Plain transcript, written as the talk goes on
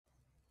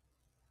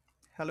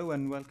Hello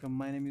and welcome.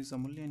 My name is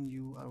Amulya and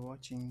you are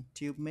watching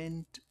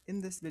TubeMint.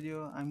 In this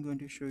video, I'm going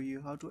to show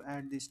you how to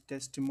add this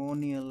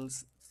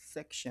testimonials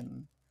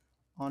section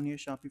on your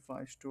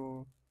Shopify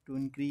store to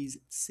increase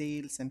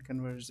sales and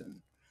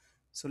conversion.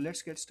 So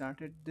let's get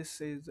started. This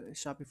is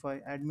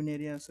Shopify admin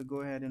area. So go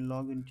ahead and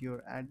log into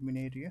your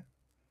admin area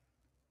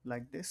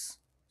like this.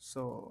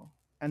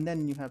 And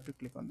then you have to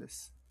click on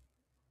this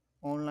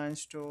online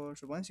store.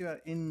 So once you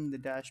are in the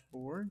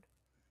dashboard,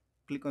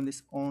 click on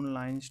this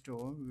online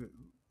store.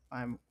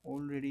 I'm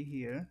already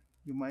here.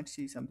 You might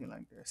see something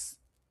like this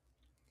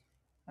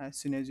as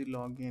soon as you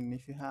log in.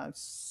 If you have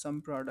some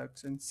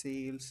products and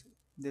sales,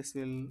 this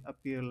will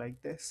appear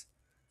like this,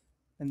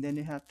 and then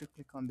you have to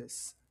click on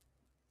this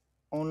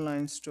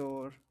online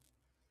store,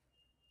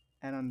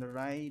 and on the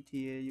right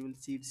here you will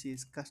see it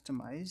says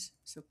customize.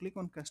 So click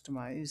on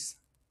customize,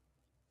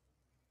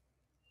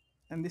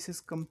 and this is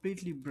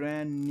completely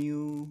brand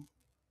new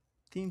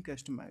theme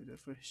customizer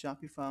for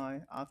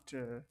Shopify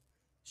after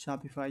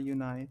Shopify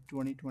Unite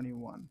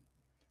 2021.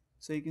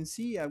 So you can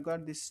see I've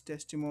got this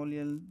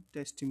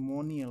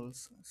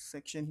testimonials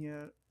section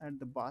here at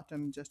the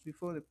bottom just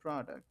before the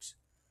products.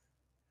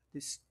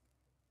 This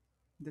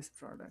this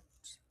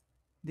products.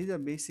 These are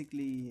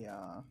basically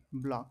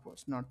blog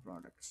posts, not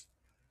products,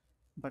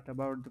 but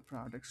about the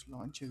products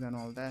launches and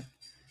all that.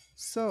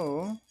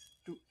 So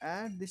to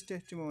add this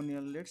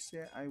testimonial, let's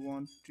say I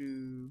want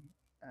to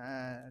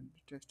add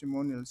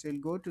testimonials. So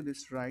you'll go to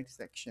this right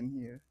section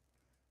here,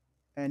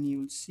 and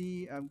you'll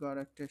see I've got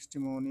a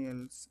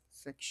testimonials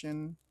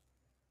section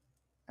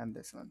and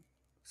this one.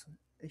 So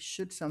it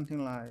should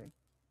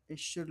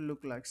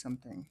look like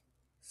something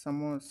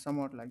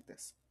somewhat like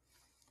this.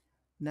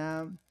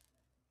 Now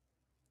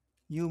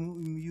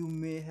you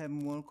may have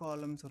more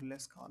columns or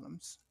less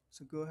columns.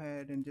 So go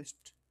ahead and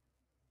just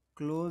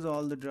close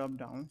all the drop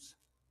downs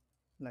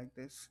like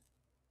this,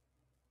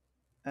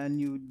 and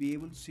you would be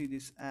able to see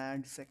this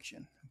add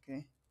section.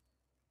 Okay.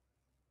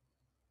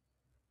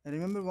 And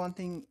remember one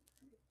thing,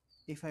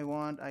 if I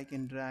want I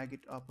can drag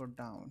it up or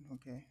down.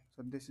 Okay.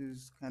 So this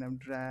is kind of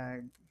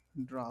drag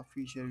draw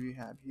feature we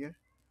have here,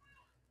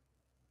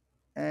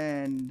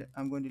 and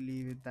I'm going to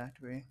leave it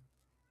that way.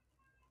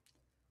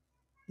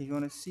 If you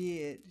want to see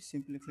it,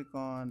 simply click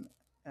on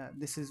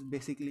this is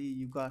basically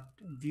you got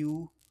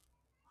view,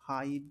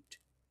 hide,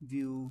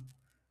 view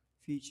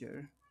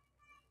feature,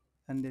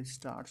 and then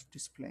starts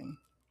displaying.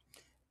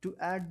 To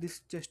add this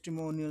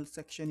testimonial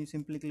section, you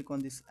simply click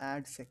on this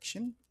add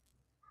section,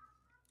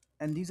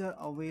 and these are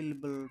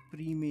available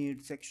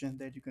pre-made sections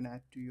that you can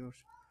add to your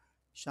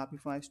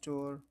Shopify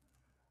store.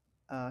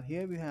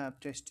 Here we have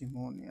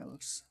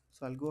testimonials,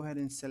 so I'll go ahead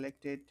and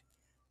select it,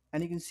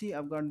 and you can see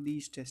I've got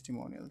these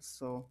testimonials.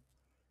 So,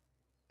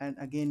 and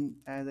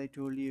again, as I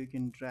told you, you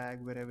can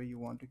drag wherever you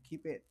want to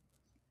keep it,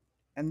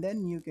 and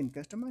then you can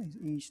customize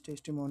each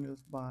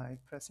testimonials by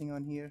pressing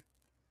on here.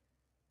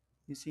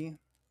 You see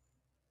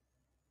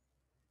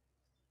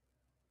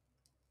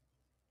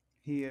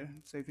here,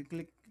 so if you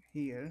click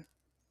here,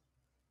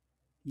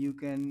 you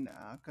can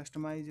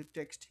customize your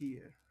text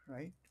here,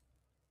 right?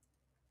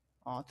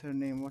 Author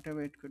name,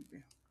 whatever it could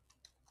be.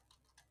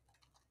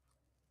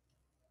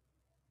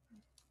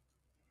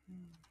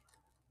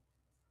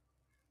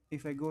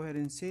 If I go ahead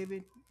and save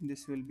it,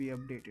 this will be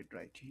updated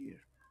right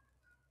here.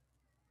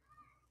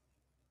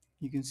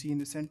 You can see in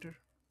the center.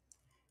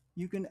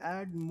 You can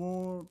add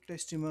more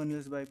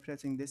testimonials by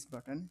pressing this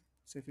button.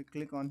 So if you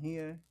click on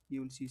here,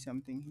 you will see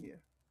something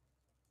here.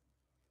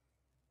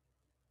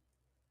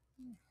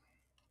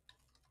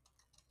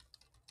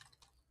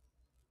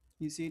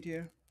 You see it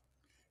here?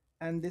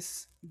 And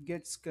this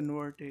gets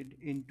converted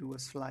into a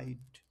slide,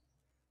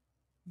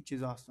 which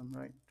is awesome,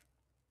 right?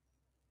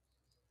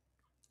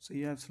 So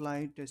you have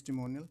slide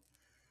testimonial.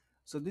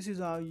 So this is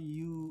how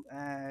you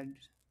add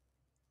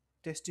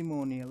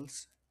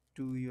testimonials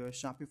to your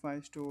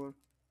Shopify store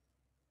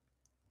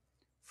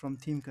from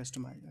theme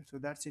customizer. So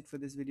that's it for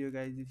this video,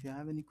 guys. If you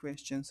have any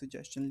questions,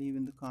 suggestion, leave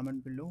in the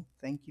comment below.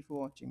 Thank you for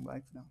watching.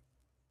 Bye for now.